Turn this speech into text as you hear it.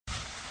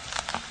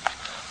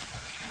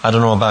I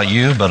don't know about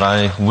you, but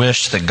I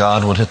wish that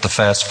God would hit the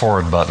fast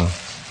forward button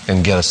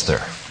and get us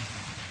there.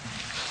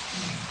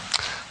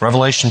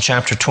 Revelation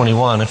chapter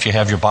 21, if you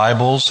have your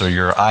Bibles or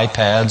your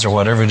iPads or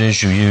whatever it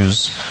is you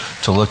use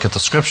to look at the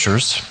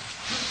Scriptures,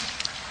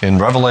 in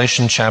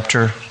Revelation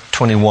chapter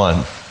 21.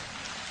 And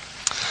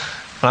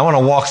I want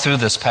to walk through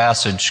this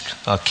passage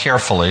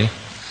carefully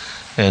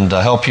and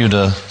help you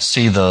to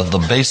see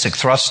the basic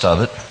thrust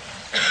of it.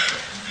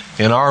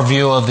 In our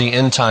view of the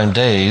end time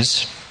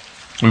days,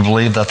 we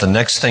believe that the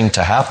next thing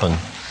to happen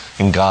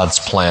in God's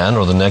plan,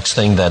 or the next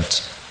thing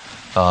that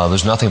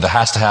there's nothing that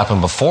has to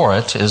happen before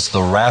it, is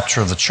the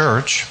rapture of the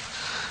church.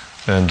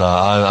 And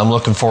I'm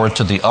looking forward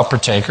to the upper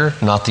taker,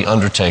 not the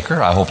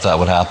undertaker. I hope that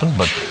would happen,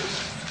 but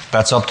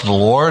that's up to the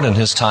Lord and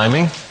His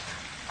timing.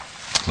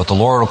 But the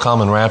Lord will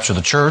come and rapture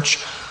the church.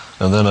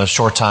 And then a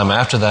short time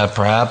after that,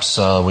 perhaps,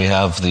 we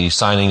have the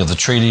signing of the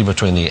treaty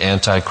between the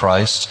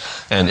Antichrist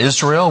and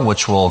Israel,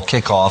 which will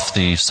kick off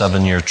the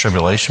 7-year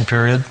tribulation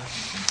period,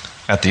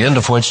 at the end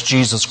of which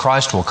Jesus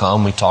Christ will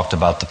come. We talked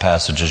about the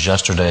passages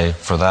yesterday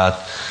for that.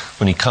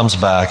 When He comes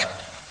back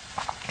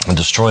and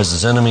destroys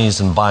His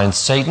enemies and binds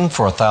Satan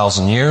for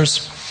 1,000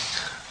 years.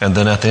 And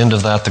then at the end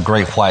of that, the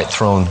great white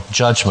throne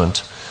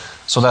judgment.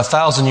 So that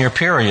 1,000-year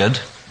period,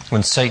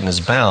 when Satan is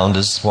bound,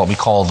 is what we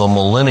call the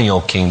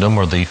millennial kingdom,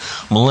 or the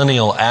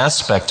millennial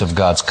aspect of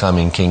God's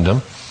coming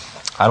kingdom.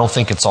 I don't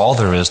think it's all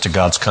there is to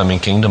God's coming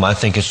kingdom. I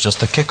think it's just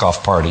the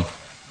kickoff party.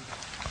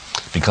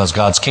 Because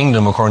God's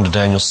kingdom, according to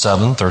Daniel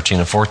 7, 13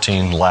 and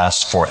 14,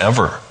 lasts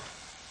forever.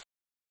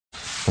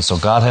 And so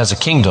God has a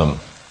kingdom,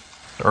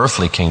 an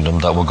earthly kingdom,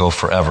 that will go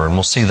forever. And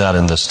we'll see that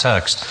in this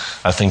text.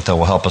 I think that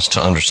will help us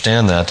to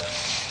understand that.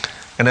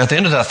 And at the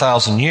end of that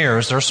 1,000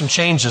 years, there are some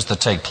changes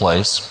that take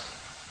place.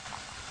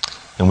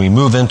 And we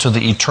move into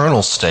the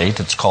eternal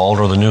state, it's called,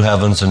 or the new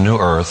heavens and new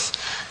earth.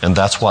 And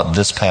that's what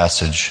this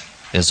passage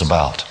is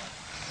about.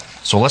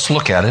 So let's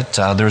look at it.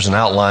 There's an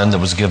outline that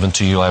was given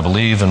to you, I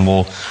believe, and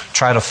we'll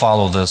try to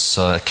follow this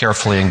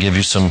carefully and give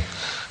you some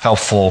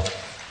helpful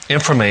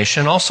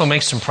information. Also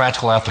make some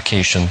practical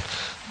application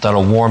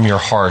that'll warm your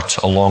heart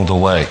along the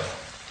way.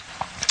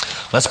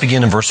 Let's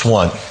begin in verse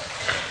 1,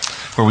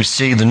 where we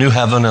see the new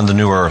heaven and the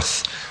new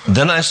earth.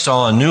 Then I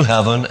saw a new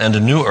heaven and a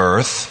new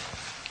earth,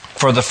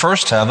 for the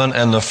first heaven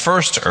and the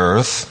first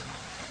earth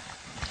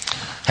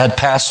had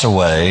passed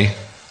away,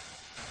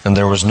 and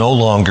there was no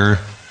longer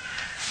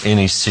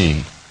any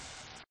sea.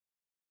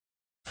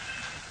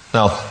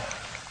 Now,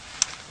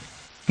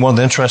 one of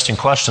the interesting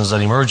questions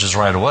that emerges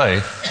right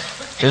away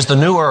is the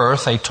new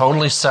earth a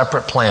totally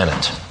separate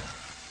planet?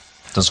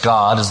 Does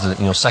God,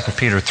 2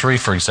 Peter 3,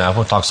 for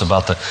example, talks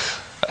about the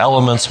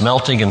elements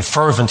melting in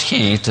fervent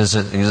heat.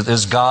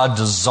 Is God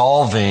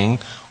dissolving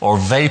or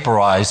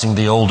vaporizing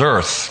the old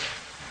earth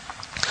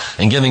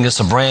and giving us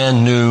a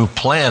brand new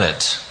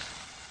planet,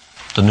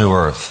 the new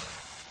earth?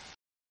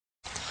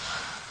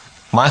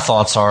 My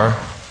thoughts are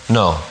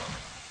no.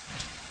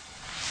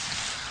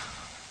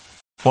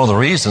 One of the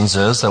reasons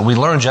is that we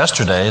learned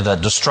yesterday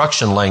that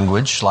destruction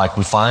language, like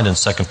we find in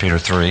 2 Peter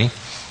 3,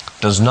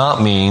 does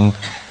not mean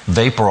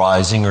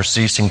vaporizing or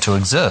ceasing to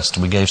exist.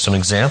 We gave some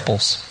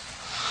examples.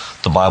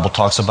 The Bible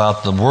talks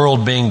about the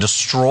world being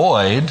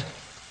destroyed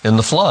in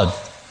the flood.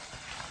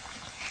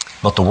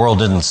 But the world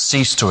didn't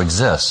cease to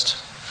exist.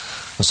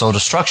 And so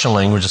destruction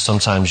language is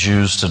sometimes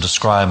used to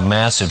describe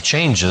massive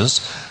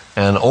changes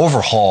and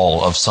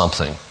overhaul of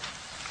something.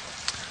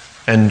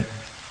 And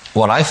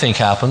what I think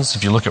happens,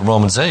 if you look at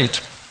Romans 8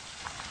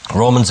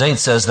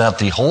 says that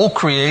the whole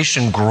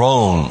creation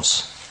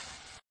groans.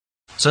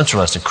 It's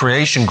interesting.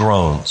 Creation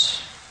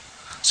groans.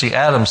 See,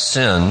 Adam's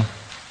sin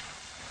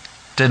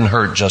didn't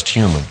hurt just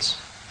humans.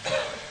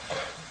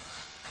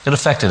 It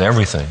affected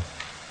everything.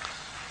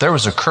 There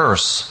was a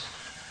curse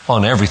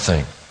on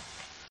everything.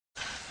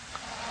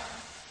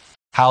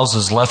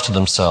 Houses left to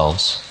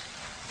themselves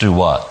do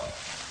what?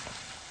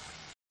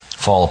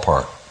 Fall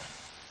apart.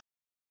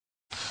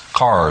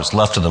 Cars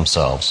left to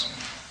themselves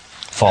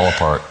fall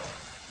apart.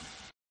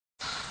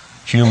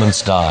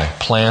 Humans die,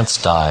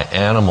 plants die,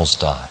 animals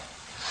die.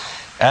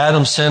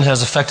 Adam's sin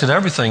has affected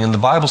everything, and the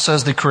Bible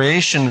says the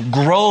creation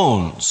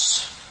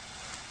groans,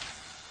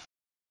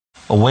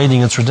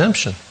 awaiting its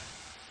redemption.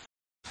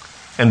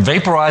 And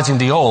vaporizing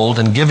the old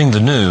and giving the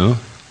new,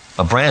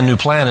 a brand new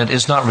planet,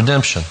 is not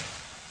redemption.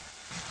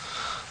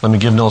 Let me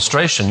give an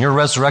illustration. Your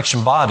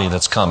resurrection body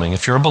that's coming,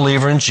 if you're a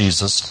believer in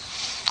Jesus,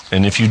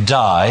 and if you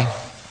die,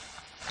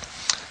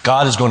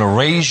 God is going to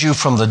raise you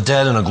from the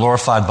dead in a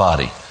glorified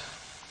body.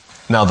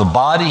 Now, the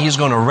body He's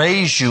going to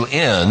raise you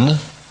in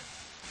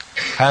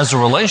has a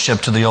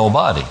relationship to the old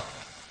body.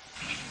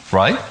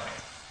 Right?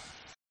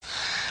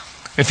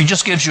 If He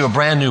just gives you a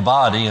brand new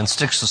body and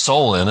sticks the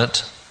soul in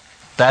it,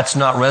 that's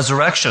not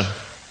resurrection.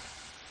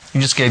 He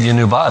just gave you a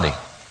new body.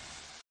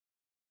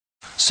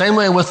 Same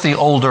way with the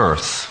old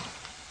earth.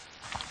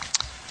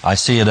 I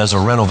see it as a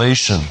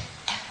renovation,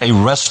 a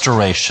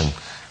restoration.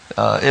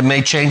 It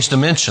may change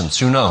dimensions,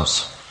 who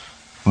knows?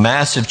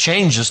 Massive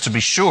changes, to be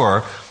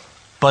sure,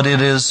 but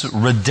it is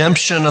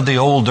redemption of the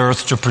old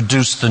earth to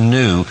produce the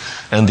new.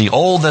 And the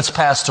old that's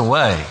passed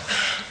away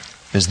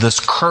is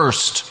this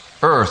cursed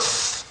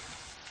earth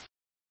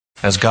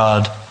as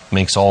God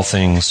makes all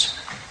things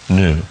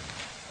new.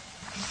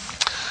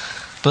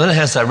 But then it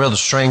has that rather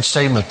strange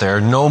statement there,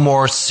 no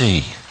more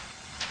sea.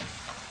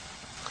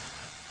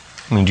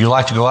 I mean, do you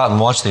like to go out and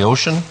watch the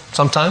ocean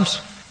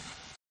sometimes?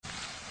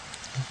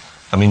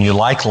 I mean, you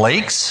like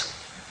lakes?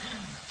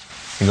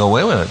 You go,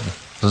 wait a minute.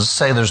 Does it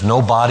say there's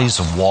no bodies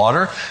of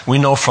water? We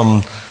know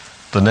from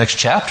the next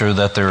chapter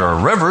that there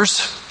are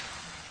rivers.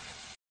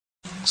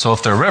 So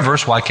if there are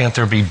rivers, why can't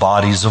there be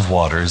bodies of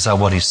water? Is that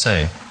what he's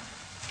saying?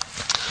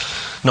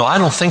 No, I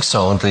don't think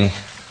so. At the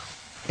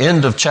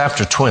end of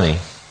chapter 20,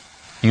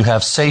 you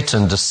have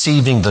Satan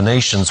deceiving the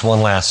nations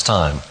one last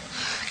time,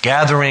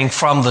 gathering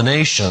from the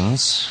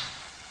nations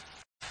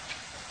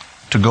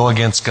to go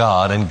against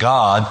God, and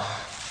God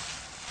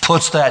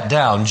puts that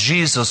down.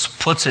 Jesus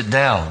puts it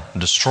down,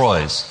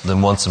 destroys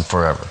them once and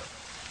forever.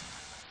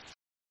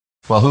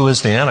 Well, who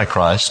is the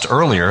Antichrist?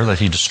 Earlier that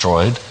he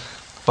destroyed,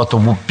 but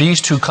the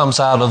beast who comes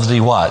out of the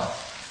what?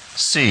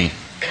 Sea.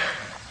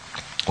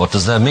 What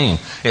does that mean?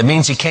 It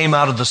means he came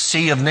out of the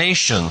sea of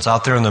nations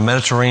out there in the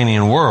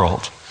Mediterranean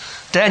world.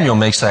 Daniel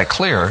makes that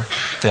clear.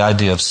 The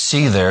idea of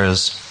sea there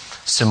is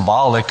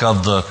symbolic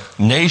of the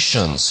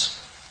nations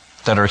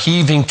that are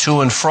heaving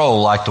to and fro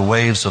like the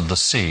waves of the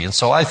sea. And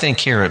so I think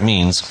here it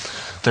means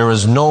there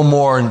are no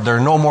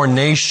more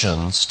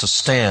nations to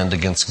stand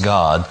against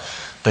God.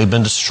 They've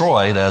been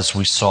destroyed, as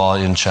we saw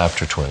in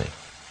chapter 20.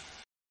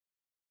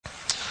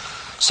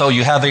 So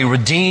you have a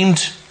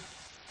redeemed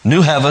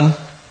new heaven,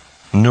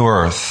 new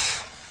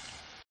earth.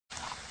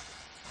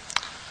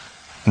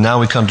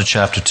 Now we come to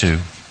chapter 2.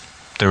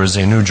 There is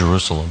a new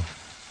Jerusalem.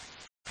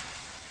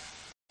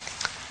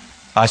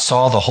 I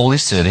saw the holy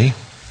city,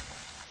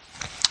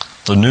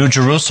 the new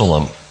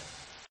Jerusalem,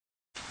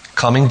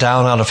 coming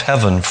down out of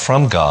heaven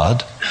from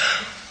God,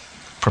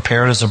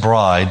 prepared as a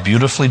bride,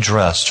 beautifully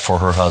dressed for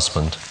her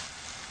husband.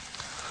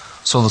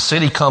 So the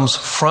city comes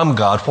from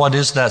God. What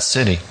is that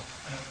city?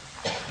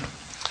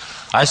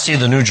 I see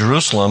the new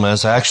Jerusalem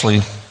as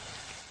actually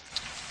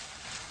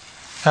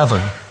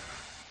heaven,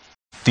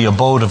 the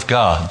abode of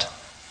God.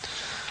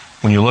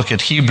 When you look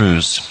at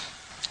Hebrews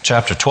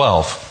chapter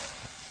 12,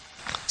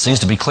 it seems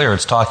to be clear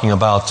it's talking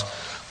about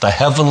the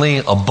heavenly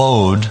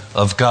abode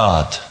of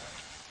God.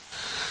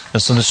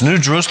 And so this new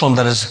Jerusalem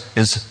that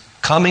is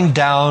coming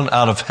down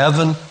out of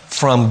heaven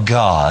from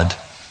God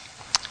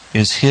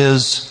is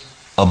his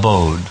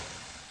abode.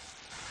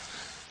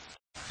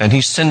 And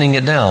he's sending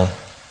it down.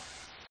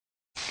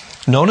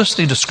 Notice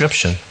the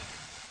description.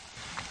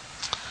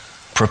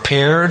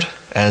 Prepared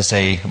as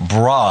a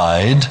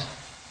bride,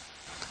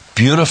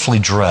 beautifully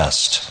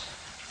dressed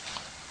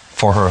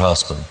for her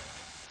husband.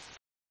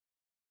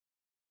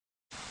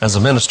 As a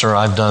minister,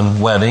 I've done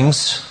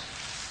weddings,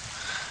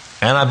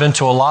 and I've been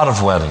to a lot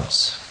of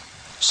weddings.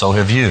 So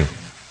have you.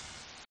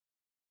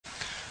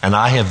 And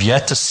I have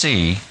yet to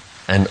see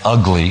an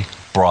ugly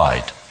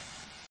bride.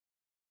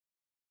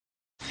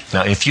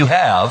 Now, if you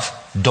have,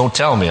 don't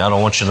tell me. I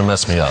don't want you to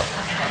mess me up.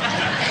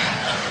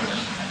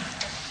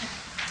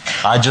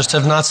 I just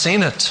have not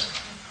seen it.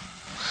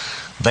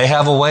 They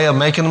have a way of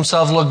making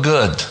themselves look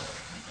good.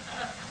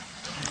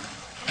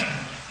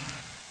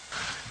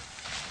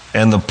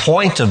 And the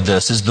point of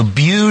this is the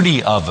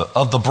beauty of it,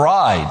 of the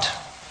bride,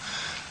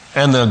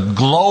 and the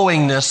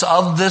glowingness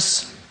of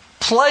this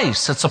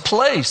place. It's a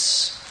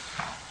place.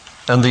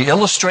 And the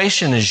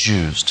illustration is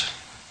used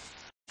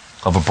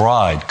of a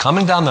bride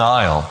coming down the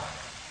aisle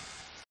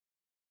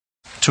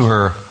to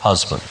her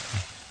husband.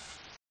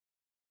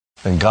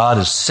 And God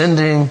is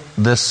sending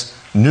this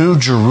new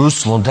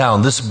Jerusalem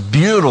down, this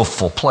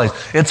beautiful place.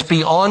 It's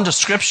beyond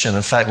description.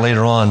 In fact,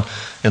 later on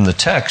in the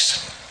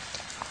text,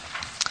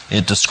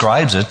 it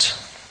describes it.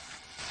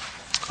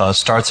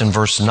 Starts in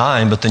verse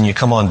 9, but then you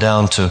come on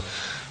down to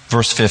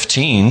verse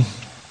 15.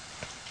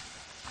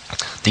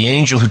 The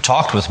angel who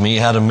talked with me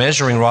had a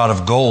measuring rod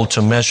of gold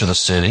to measure the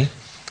city,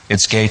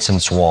 its gates and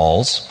its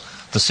walls.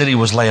 The city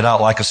was laid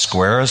out like a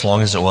square as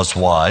long as it was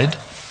wide.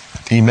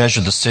 He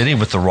measured the city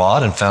with the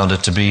rod and found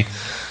it to be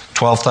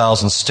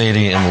 12,000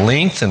 stadia in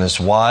length and as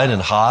wide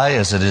and high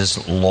as it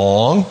is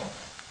long.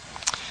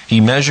 He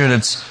measured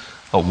its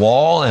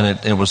wall, and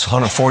it was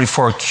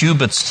 144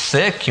 cubits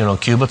thick. You know,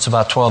 cubits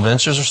about 12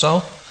 inches or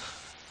so.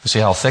 You see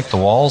how thick the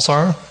walls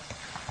are?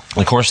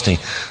 Of course,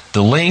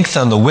 the length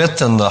and the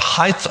width and the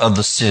height of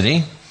the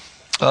city,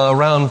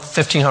 around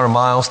 1,500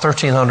 miles,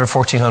 1,300,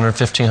 1,400,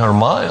 1,500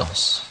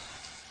 miles.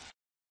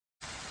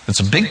 It's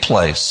a big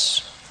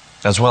place,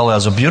 as well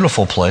as a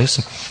beautiful place.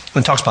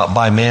 It talks about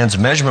by man's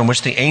measurement,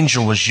 which the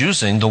angel was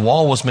using. The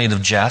wall was made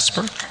of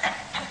jasper,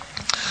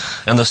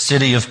 and the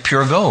city of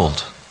pure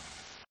gold.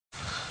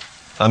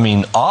 I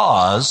mean,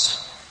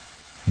 Oz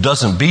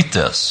doesn't beat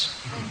this.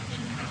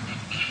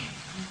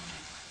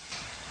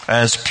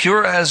 As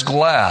pure as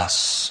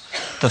glass,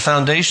 the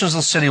foundations of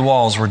the city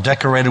walls were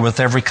decorated with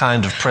every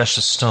kind of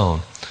precious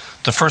stone.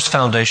 The first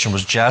foundation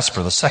was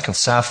jasper, the second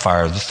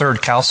sapphire, the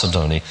third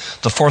chalcedony,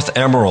 the fourth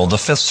emerald, the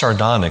fifth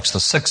sardonyx, the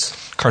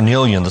sixth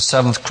carnelian, the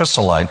seventh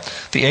chrysolite,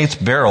 the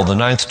eighth beryl, the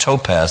ninth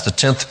topaz, the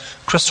 10th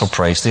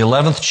chrysoprase, the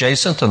 11th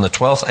jacinth, and the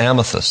 12th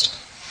amethyst.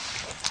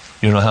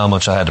 You know how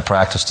much I had to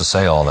practice to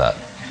say all that.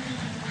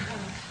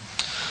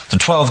 The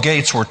 12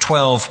 gates were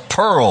 12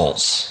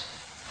 pearls,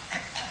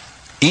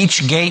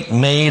 each gate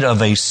made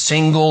of a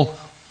single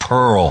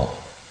pearl.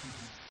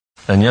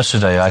 And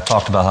yesterday I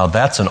talked about how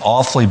that's an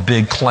awfully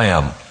big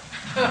clam.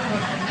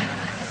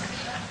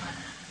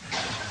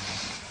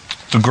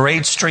 The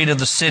great street of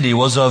the city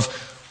was of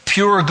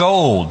pure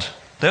gold.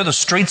 They're the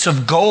streets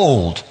of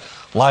gold,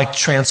 like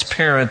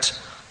transparent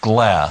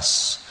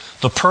glass.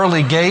 The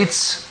pearly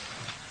gates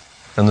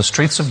and the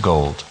streets of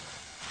gold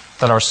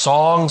that our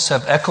songs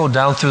have echoed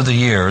down through the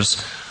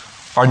years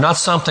are not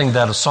something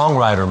that a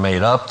songwriter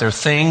made up. They're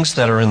things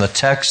that are in the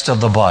text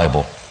of the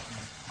Bible.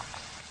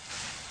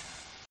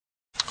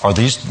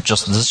 Is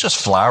this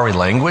just flowery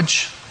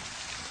language?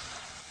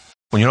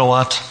 Well, you know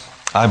what?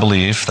 I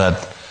believe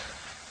that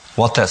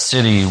what that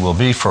city will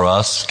be for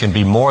us can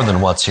be more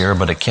than what's here,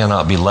 but it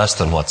cannot be less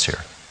than what's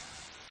here.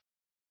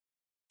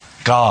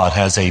 God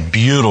has a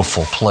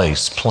beautiful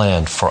place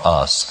planned for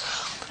us.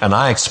 And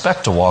I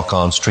expect to walk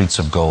on streets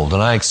of gold,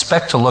 and I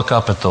expect to look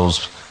up at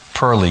those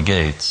pearly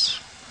gates.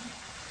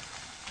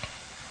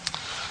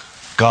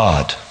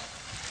 God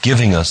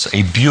giving us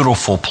a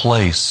beautiful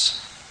place.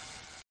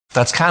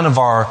 That's kind of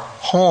our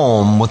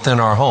home within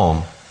our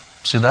home.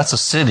 See, that's a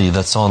city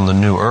that's on the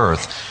new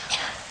earth.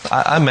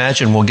 I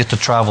imagine we'll get to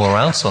travel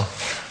around some.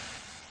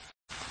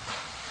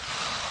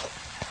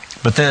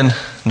 But then,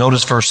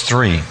 notice verse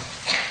 3.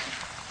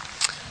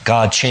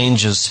 God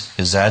changes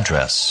his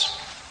address.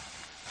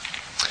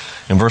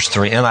 In verse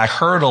 3, and I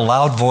heard a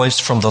loud voice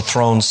from the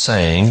throne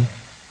saying,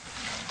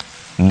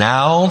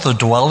 now the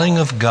dwelling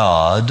of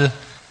God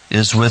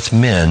is with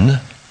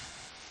men,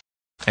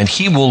 and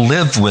he will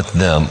live with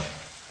them.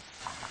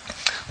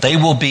 They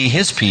will be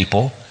his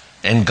people,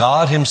 and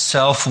God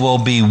himself will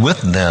be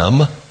with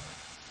them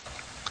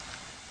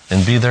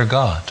and be their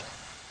God.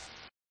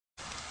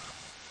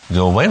 You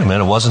go, wait a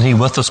minute, wasn't he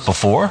with us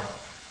before?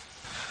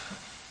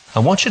 I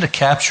want you to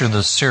capture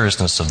the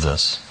seriousness of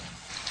this.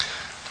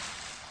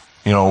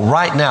 You know,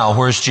 right now,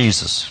 where's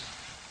Jesus?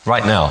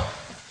 Right now.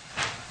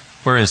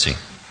 Where is he?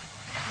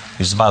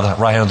 He's by the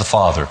right hand of the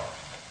Father.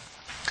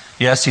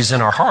 Yes, he's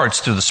in our hearts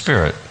through the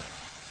Spirit.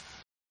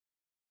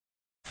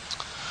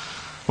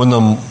 When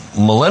the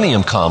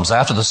millennium comes,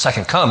 after the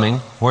second coming,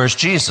 where's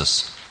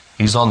Jesus?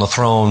 He's on the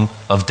throne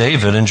of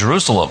David in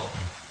Jerusalem.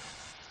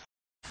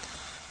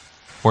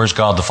 Where's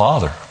God the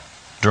Father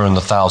during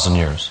the 1,000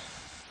 years?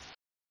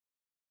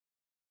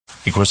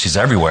 Of course, he's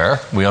everywhere.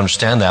 We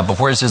understand that. But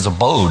where's his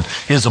abode?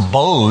 His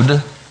abode,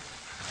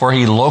 where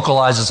he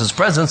localizes his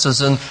presence,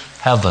 is in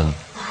heaven.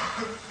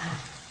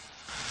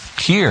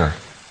 Here,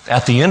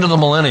 at the end of the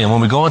millennium,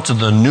 when we go into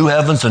the new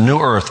heavens and new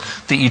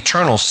earth, the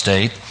eternal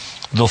state,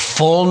 the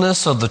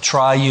fullness of the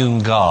triune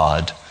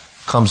God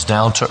comes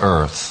down to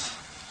earth.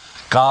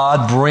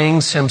 God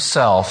brings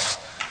himself,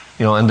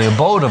 and the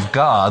abode of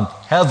God,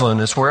 heaven,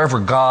 is wherever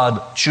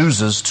God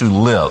chooses to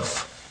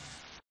live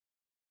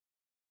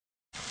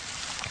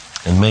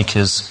and make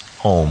his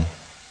home.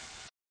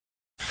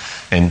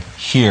 And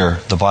here,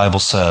 the Bible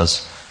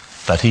says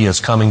that he is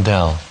coming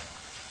down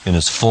in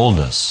his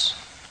fullness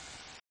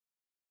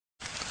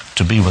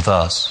to be with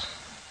us,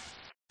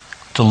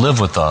 to live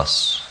with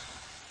us.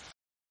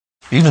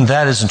 Even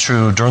that isn't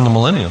true during the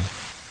millennium.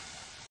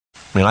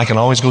 I can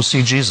always go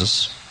see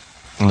Jesus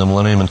in the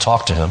millennium and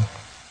talk to him.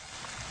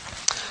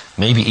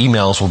 Maybe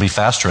emails will be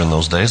faster in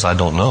those days. I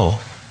don't know.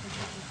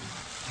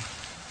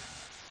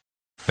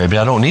 Maybe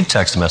I don't need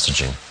text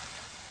messaging.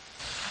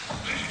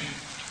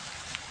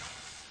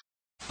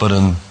 But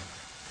in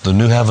the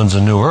new heavens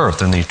and new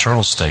earth, in the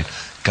eternal state,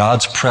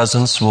 God's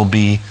presence will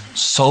be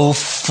so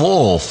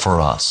full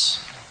for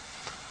us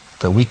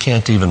that we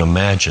can't even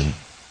imagine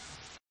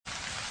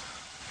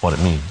what it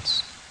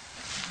means.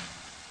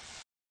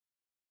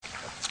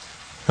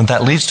 And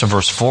that leads to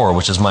verse 4,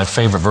 which is my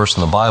favorite verse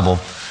in the Bible.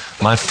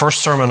 My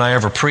first sermon I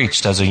ever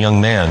preached as a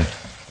young man.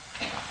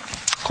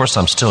 Of course,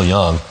 I'm still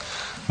young,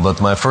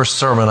 but my first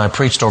sermon I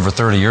preached over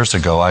 30 years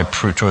ago,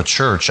 to a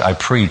church, I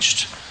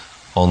preached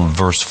on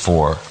verse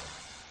 4.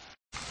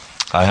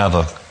 I have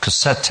a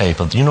cassette tape.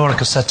 Do you know what a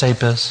cassette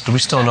tape is? Do we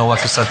still know what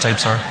cassette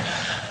tapes are?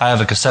 I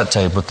have a cassette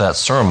tape with that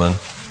sermon.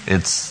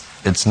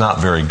 It's not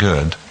very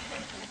good.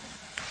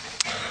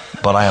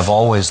 But I have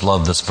always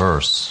loved this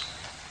verse.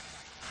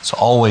 It's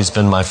always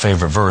been my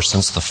favorite verse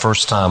since the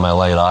first time I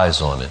laid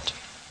eyes on it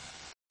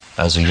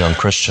as a young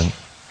Christian.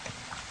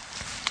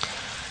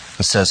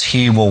 It says,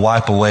 he will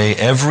wipe away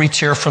every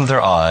tear from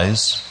their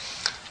eyes.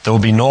 There will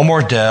be no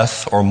more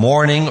death or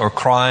mourning or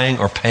crying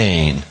or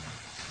pain,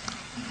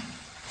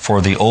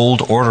 for the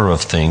old order of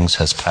things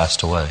has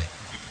passed away.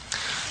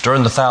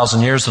 During the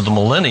 1,000 years of the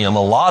millennium,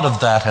 a lot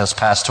of that has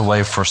passed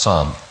away for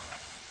some.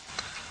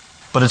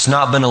 But it's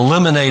not been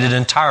eliminated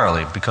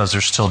entirely because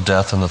there's still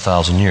death in the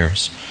 1,000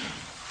 years.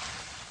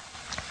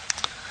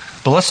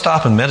 But let's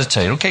stop and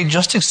meditate. Okay,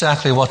 just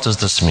exactly what does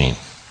this mean?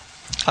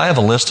 I have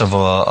a list of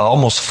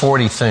almost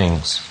 40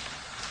 things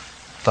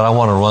that I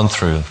want to run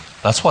through.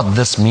 That's what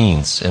this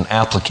means in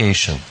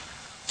application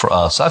for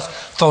us. I've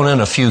thrown in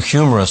a few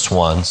humorous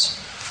ones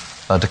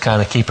to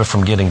kind of keep it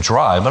from getting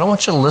dry, but I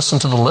want you to listen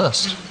to the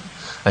list.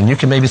 And you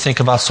can maybe think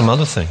about some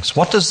other things.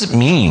 What does it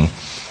mean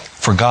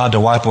for God to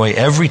wipe away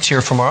every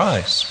tear from our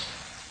eyes?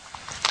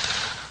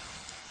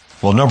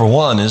 Well, number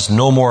one is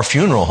no more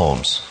funeral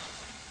homes.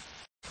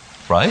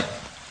 Right?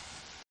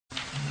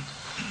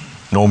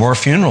 No more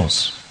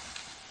funerals.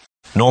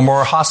 No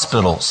more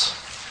hospitals.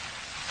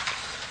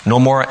 No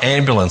more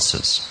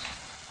ambulances.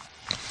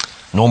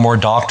 No more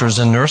doctors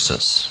and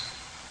nurses.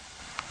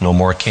 No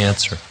more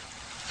cancer.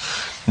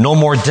 No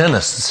more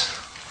dentists.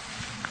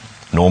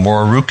 No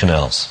more root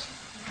canals.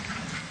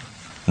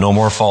 No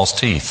more false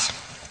teeth.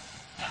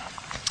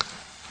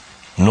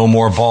 No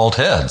more bald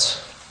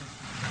heads.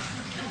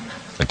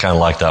 I kind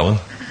of like that one.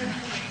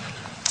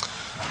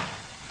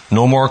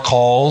 No more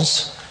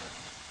calls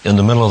in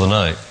the middle of the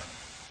night.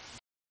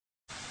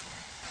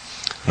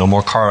 No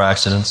more car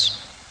accidents.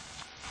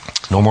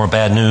 No more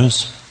bad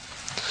news.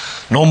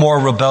 No more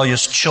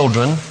rebellious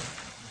children.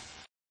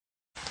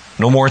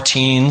 No more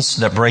teens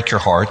that break your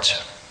heart.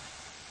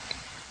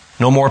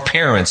 No more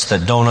parents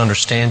that don't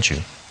understand you.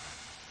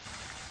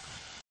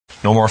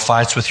 No more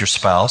fights with your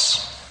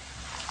spouse.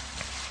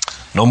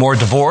 No more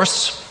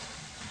divorce.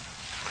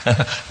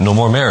 No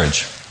more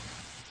marriage.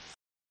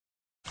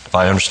 If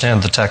I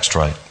understand the text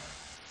right.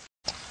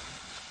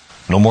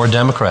 No more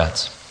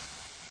Democrats.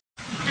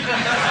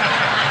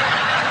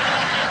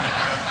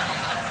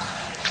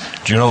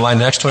 Do you know what my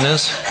next one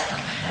is?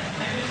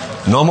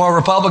 No more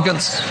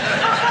Republicans.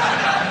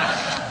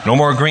 No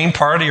more Green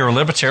Party or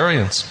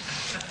Libertarians.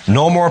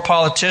 No more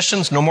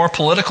politicians. No more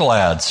political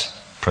ads.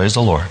 Praise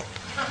the Lord.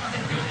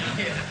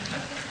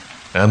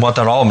 And what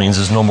that all means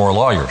is no more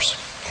lawyers.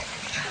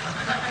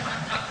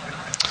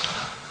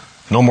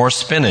 No more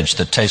spinach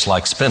that tastes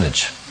like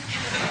spinach.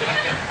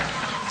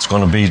 It's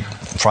going to be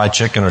fried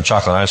chicken or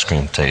chocolate ice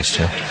cream taste.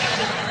 Yeah?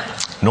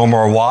 No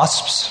more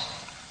wasps,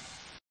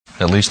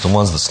 at least the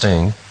ones that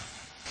sting.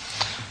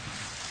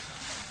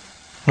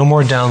 No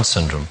more Down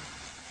syndrome.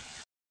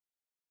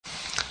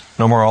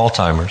 No more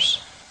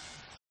Alzheimer's.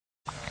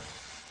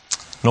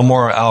 No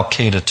more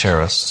Al-Qaeda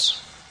terrorists.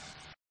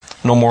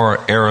 No more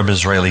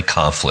Arab-Israeli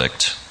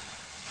conflict.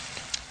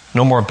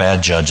 No more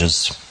bad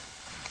judges.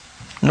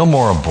 No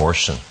more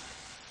abortion.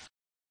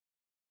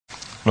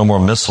 No more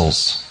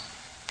missiles.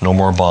 No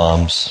more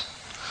bombs.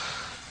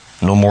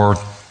 No more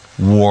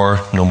war.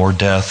 No more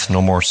death.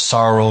 No more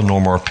sorrow. No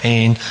more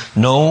pain.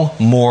 No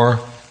more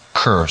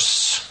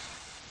curse.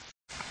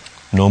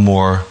 No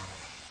more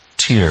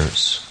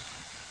tears.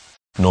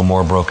 No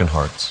more broken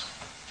hearts.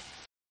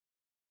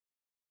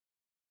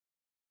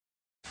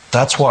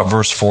 That's what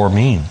verse 4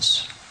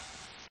 means.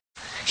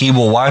 He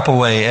will wipe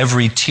away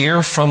every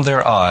tear from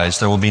their eyes.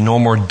 There will be no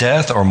more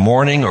death or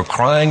mourning or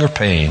crying or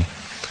pain.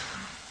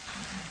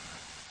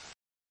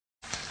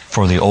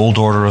 For the old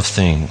order of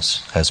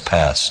things has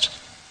passed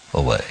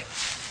away.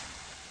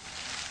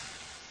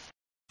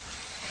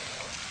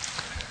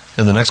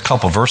 In the next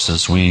couple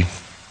verses, we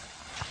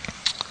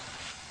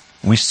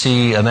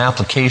see an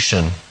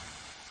application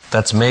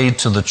that's made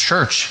to the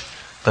church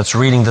that's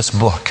reading this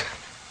book.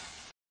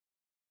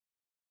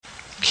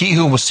 He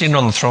who was seated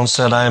on the throne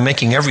said, I am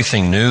making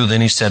everything new.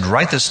 Then he said,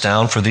 write this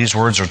down, for these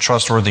words are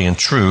trustworthy and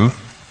true.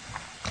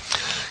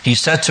 He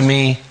said to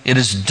me, it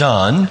is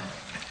done.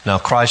 Now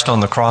Christ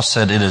on the cross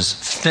said, it is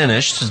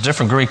finished. It's a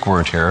different Greek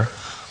word here.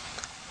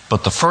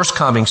 But the first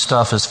coming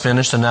stuff is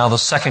finished, and now the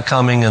second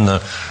coming and the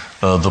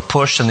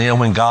push and the end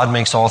when God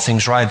makes all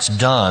things right, it's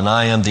done.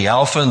 I am the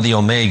Alpha and the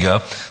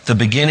Omega, the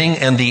beginning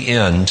and the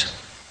end.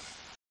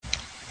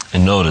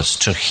 And notice,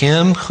 to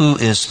him who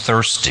is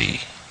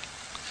thirsty,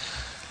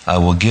 I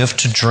will give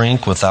to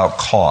drink without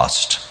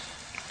cost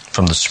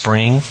from the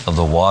spring of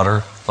the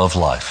water of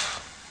life.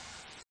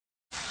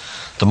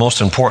 The most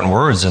important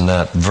words in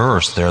that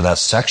verse there, that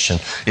section,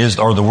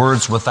 are the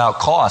words without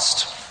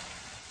cost.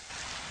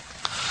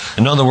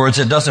 In other words,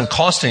 it doesn't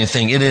cost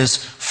anything. It is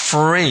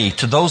free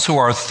to those who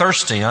are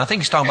thirsty. And I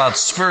think he's talking about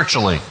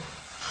spiritually.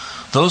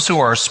 Those who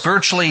are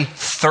spiritually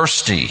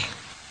thirsty,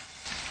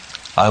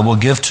 I will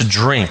give to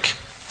drink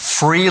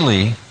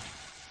freely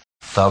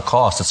without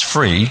cost. It's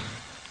free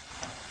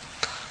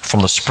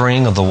from the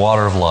spring of the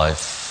water of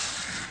life.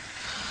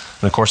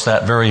 And of course,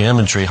 that very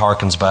imagery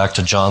harkens back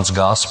to John's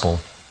Gospel.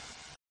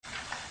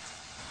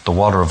 The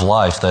water of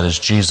life, that is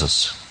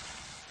Jesus.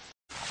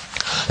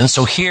 And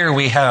so here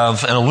we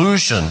have an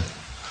allusion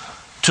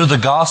to the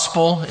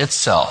gospel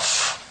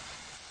itself.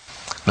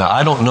 Now,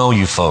 I don't know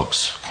you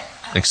folks,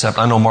 except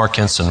I know Mark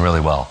Henson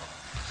really well.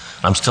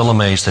 I'm still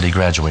amazed that he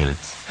graduated.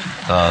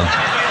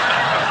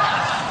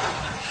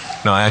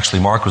 No,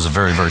 actually, Mark was a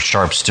very, very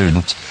sharp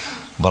student,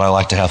 but I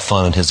like to have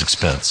fun at his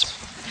expense.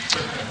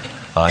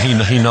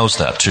 He knows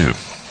that too.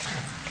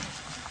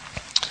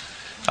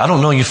 I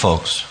don't know you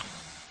folks.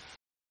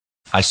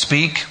 I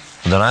speak,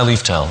 and then I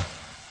leave town.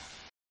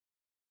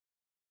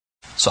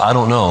 So I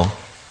don't know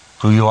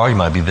who you are. You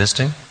might be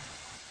visiting.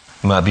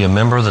 You might be a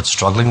member that's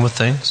struggling with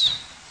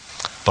things.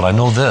 But I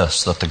know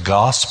this, that the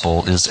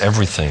gospel is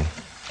everything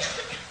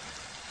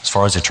as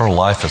far as eternal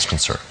life is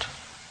concerned.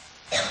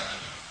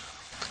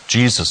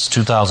 Jesus,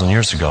 2,000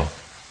 years ago,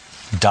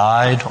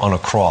 died on a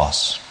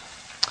cross,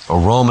 a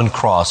Roman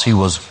cross. He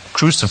was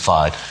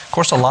crucified. Of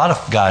course, a lot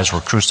of guys were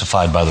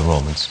crucified by the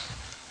Romans.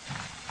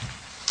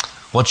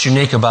 What's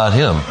unique about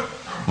him?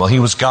 Well, he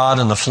was God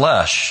in the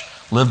flesh,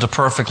 lived a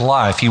perfect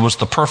life. He was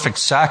the perfect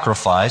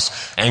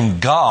sacrifice, and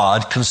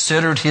God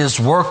considered his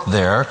work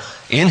there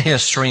in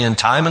history, in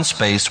time and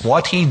space,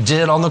 what he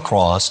did on the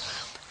cross.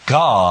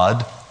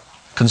 God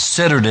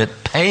considered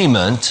it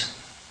payment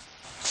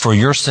for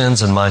your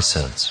sins and my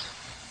sins.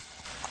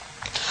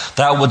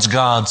 That was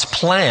God's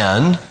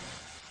plan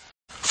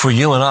for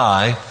you and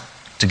I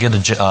to get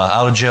a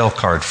out of jail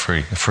card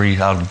free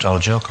out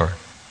of jail card.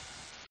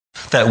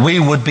 That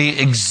we would be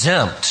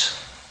exempt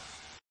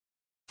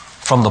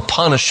from the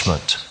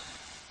punishment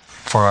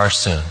for our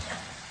sin.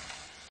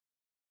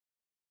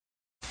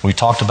 We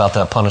talked about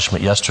that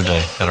punishment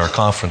yesterday at our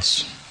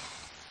conference.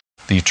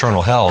 The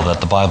eternal hell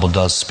that the Bible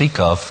does speak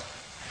of.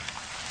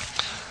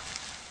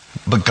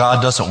 But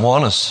God doesn't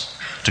want us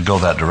to go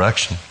that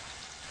direction.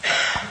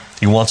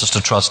 He wants us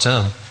to trust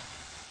Him.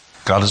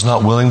 God is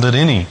not willing that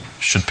any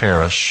should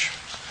perish.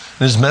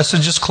 And His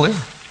message is clear.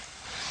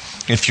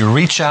 If you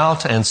reach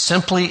out and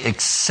simply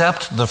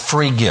accept the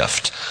free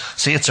gift.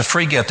 See, it's a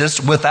free gift. It's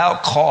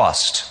without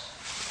cost.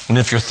 And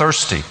if you're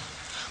thirsty,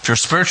 if you're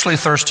spiritually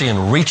thirsty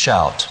and reach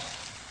out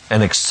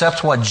and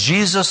accept what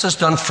Jesus has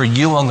done for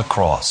you on the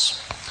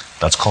cross,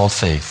 that's called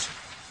faith.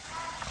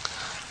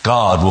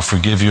 God will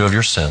forgive you of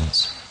your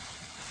sins.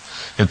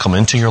 He'll come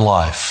into your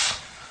life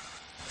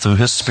through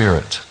His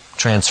Spirit,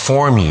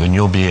 transform you, and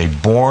you'll be a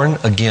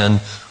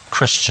born-again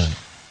Christian.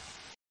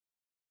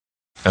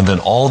 And then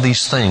all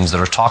these things that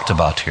are talked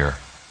about here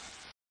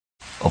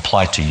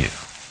apply to you.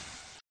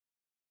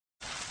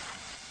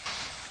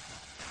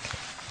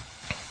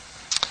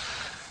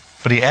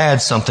 But he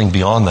adds something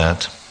beyond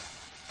that.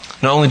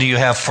 Not only do you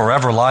have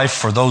forever life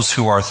for those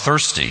who are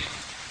thirsty,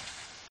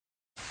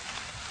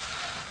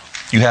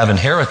 you have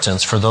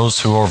inheritance for those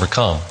who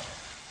overcome.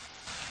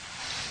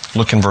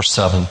 Look in verse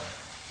 7.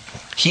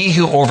 He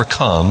who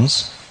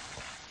overcomes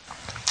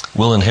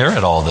will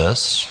inherit all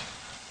this,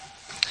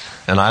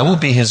 and I will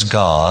be his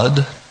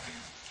God,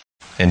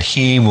 and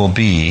he will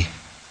be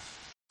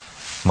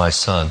my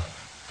son.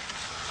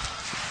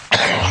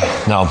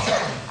 Now,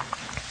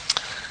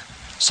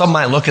 some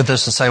might look at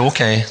this and say,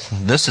 okay,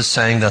 this is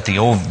saying that the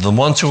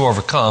ones who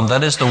overcome,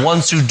 that is the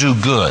ones who do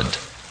good.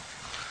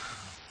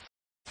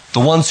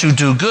 The ones who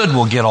do good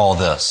will get all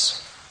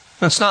this.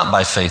 It's not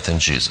by faith in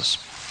Jesus.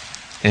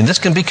 And this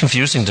can be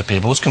confusing to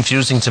people. It was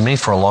confusing to me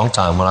for a long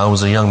time when I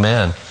was a young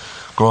man.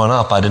 Growing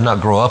up, I did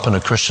not grow up in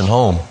a Christian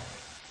home.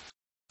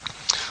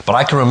 But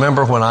I can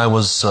remember when I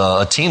was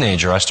a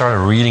teenager, I started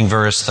reading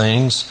various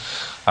things.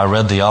 I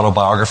read the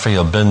autobiography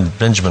of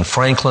Benjamin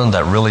Franklin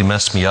that really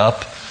messed me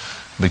up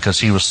because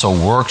he was so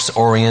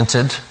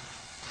works-oriented.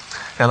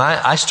 And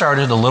I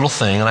started a little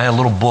thing, and I had a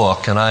little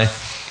book, and I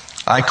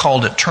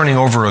called it Turning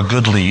Over a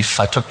Good Leaf.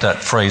 I took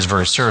that phrase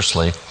very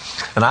seriously.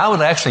 And I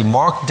would actually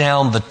mark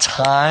down the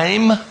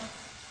time.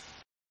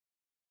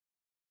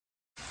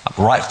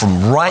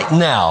 From right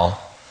now,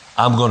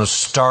 I'm going to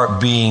start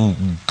being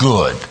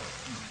good.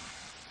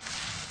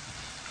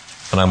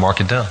 And I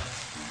mark it down.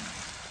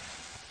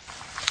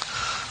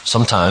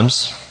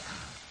 Sometimes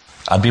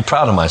I'd be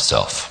proud of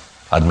myself.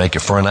 I'd make it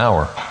for an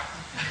hour.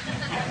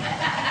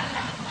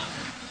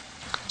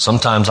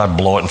 Sometimes I'd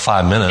blow it in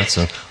 5 minutes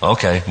and,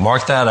 okay,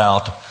 mark that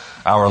out.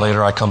 Hour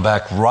later, I come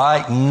back.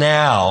 Right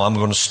now, I'm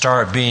going to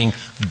start being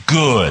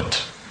good.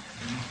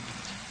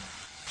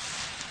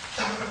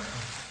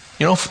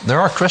 You know, there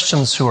are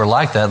Christians who are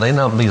like that. They may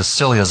not be as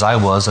silly as I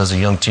was as a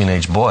young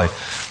teenage boy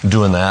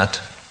doing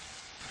that.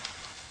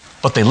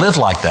 But they live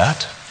like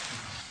that.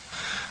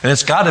 And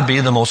it's got to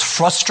be the most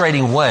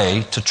frustrating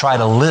way to try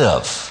to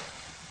live.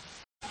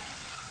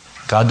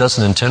 God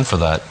doesn't intend for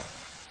that.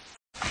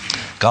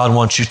 God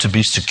wants you to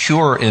be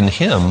secure in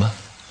Him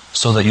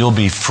so that you'll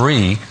be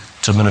free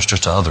to minister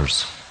to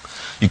others.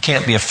 You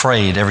can't be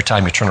afraid every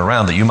time you turn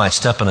around that you might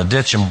step in a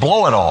ditch and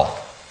blow it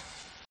all.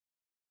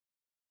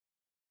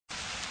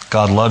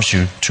 God loves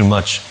you too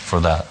much for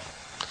that.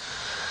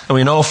 And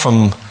we know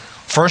from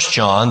 1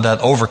 John that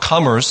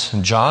overcomers,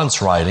 in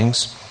John's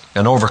writings,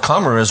 an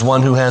overcomer is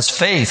one who has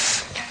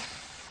faith.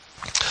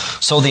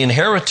 So the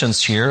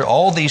inheritance here,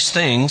 all these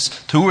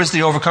things, who is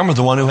the overcomer?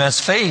 The one who has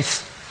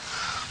faith.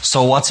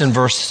 So what's in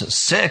verse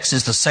 6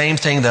 is the same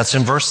thing that's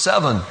in verse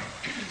 7.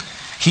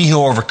 He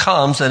who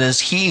overcomes, that is,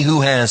 he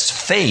who has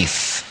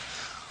faith,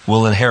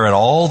 will inherit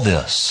all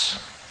this.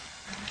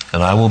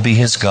 And I will be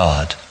his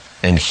God,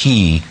 and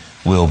he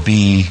will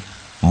be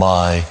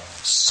my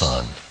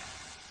son.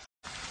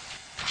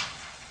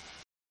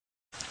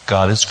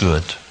 God is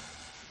good.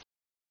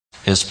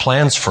 His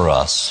plans for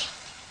us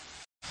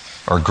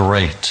are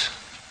great.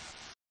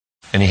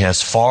 And He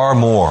has far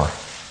more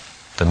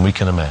than we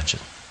can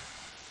imagine.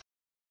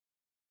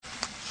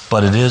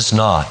 but it is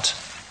not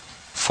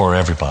for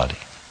everybody.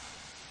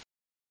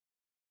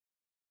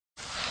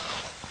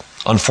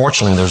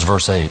 Unfortunately, there's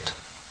verse 8.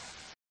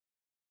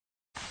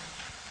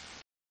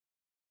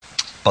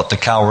 But the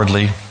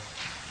cowardly,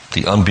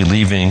 the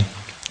unbelieving,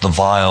 the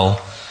vile,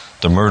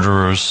 the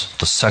murderers,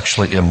 the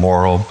sexually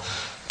immoral,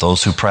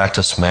 those who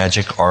practice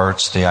magic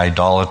arts, the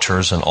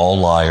idolaters, and all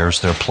liars,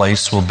 their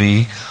place will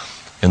be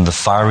in the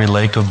fiery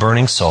lake of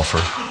burning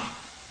sulfur.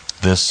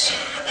 This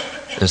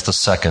is the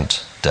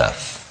second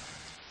death.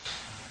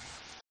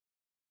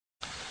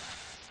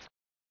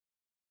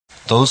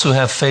 Those who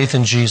have faith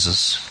in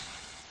Jesus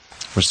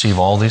receive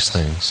all these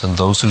things, and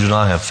those who do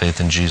not have faith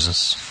in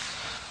Jesus,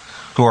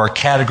 who are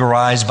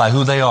categorized by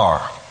who they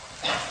are.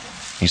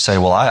 You say,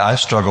 well, I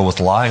struggle with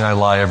lying. I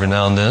lie every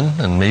now and then,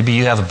 and maybe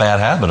you have a bad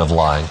habit of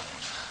lying.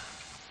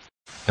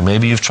 And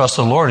maybe you've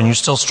trusted the Lord and you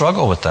still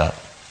struggle with that.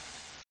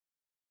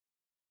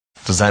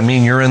 Does that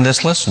mean you're in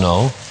this list?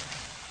 No.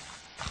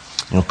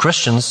 You know,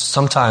 Christians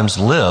sometimes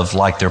live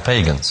like they're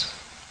pagans.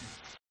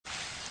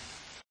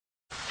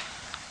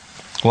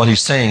 What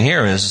he's saying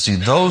here is, see,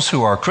 those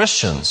who are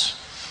Christians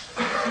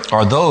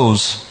are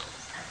those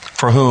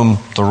for whom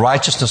the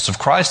righteousness of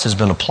Christ has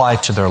been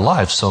applied to their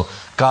life. So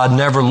God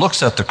never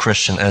looks at the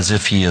Christian as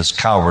if he is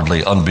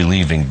cowardly,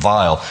 unbelieving,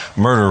 vile,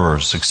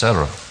 murderers,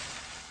 etc.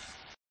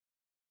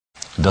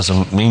 It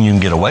doesn't mean you can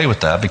get away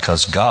with that,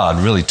 because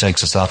God really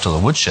takes us out to the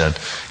woodshed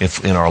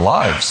in our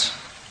lives.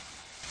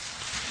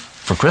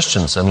 For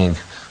Christians, I mean,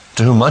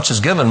 to whom much is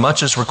given,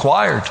 much is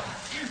required.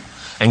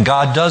 And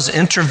God does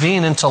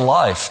intervene into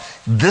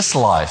life, this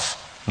life,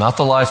 not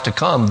the life to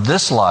come,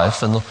 this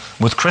life, and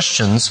with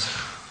Christians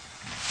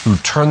who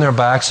turn their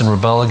backs and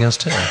rebel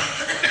against Him.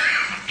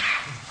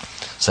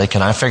 Say,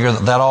 can I figure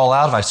that all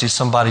out? If I see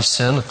somebody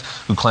sin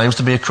who claims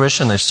to be a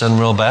Christian, they sin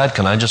real bad,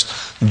 can I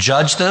just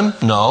judge them?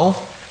 No,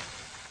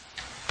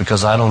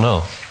 because I don't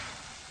know.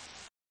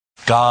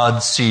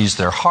 God sees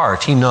their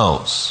heart. He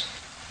knows.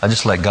 I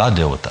just let God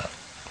deal with that.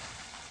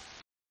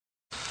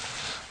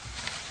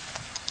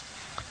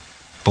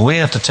 But we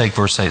have to take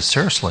verse 8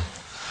 seriously.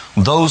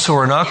 Those who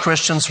are not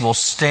Christians will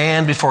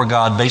stand before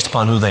God based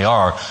upon who they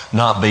are,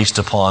 not based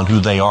upon who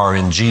they are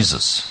in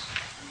Jesus.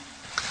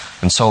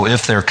 And so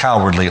if they're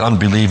cowardly,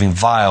 unbelieving,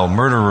 vile,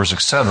 murderers,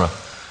 etc.,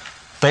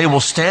 they will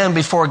stand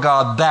before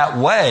God that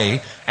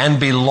way and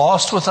be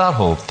lost without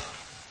hope.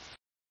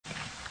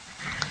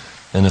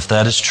 And if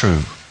that is true,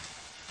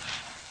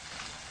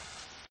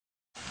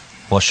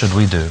 what should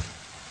we do?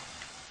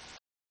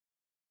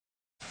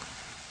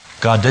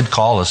 God did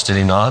call us, did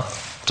He not,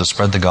 to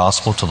spread the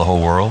gospel to the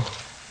whole world?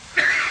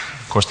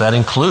 Of course, that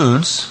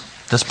includes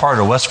this part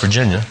of West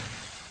Virginia.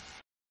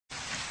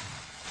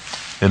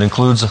 It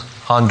includes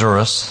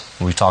Honduras,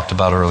 we talked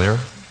about earlier.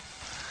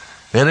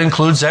 It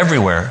includes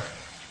everywhere.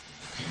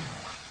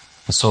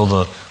 And so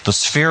the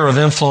sphere of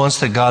influence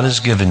that God has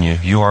given you,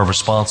 you are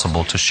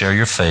responsible to share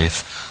your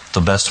faith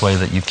the best way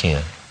that you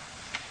can.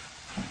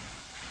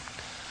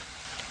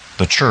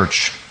 The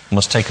church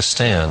must take a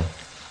stand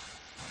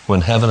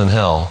when heaven and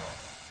hell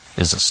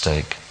is at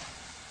stake.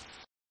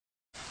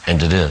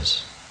 And it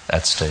is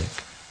at stake.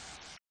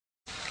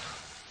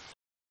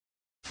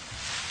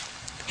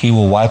 He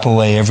will wipe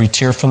away every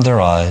tear from their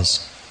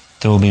eyes.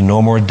 There will be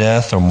no more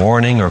death or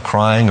mourning or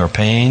crying or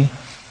pain,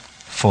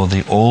 for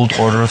the old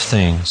order of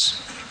things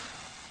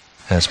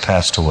has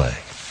passed away.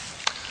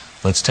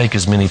 Let's take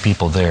as many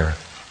people there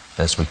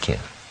as we can.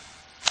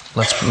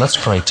 Let's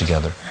pray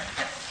together.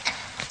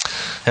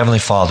 Heavenly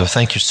Father,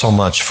 thank you so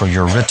much for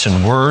your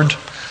written word.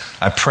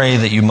 I pray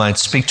that you might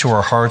speak to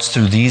our hearts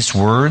through these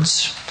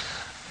words.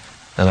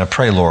 And I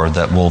pray, Lord,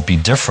 that we'll be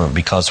different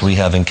because we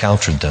have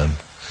encountered them.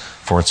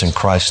 For it's in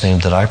Christ's name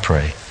that I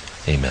pray.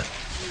 Amen.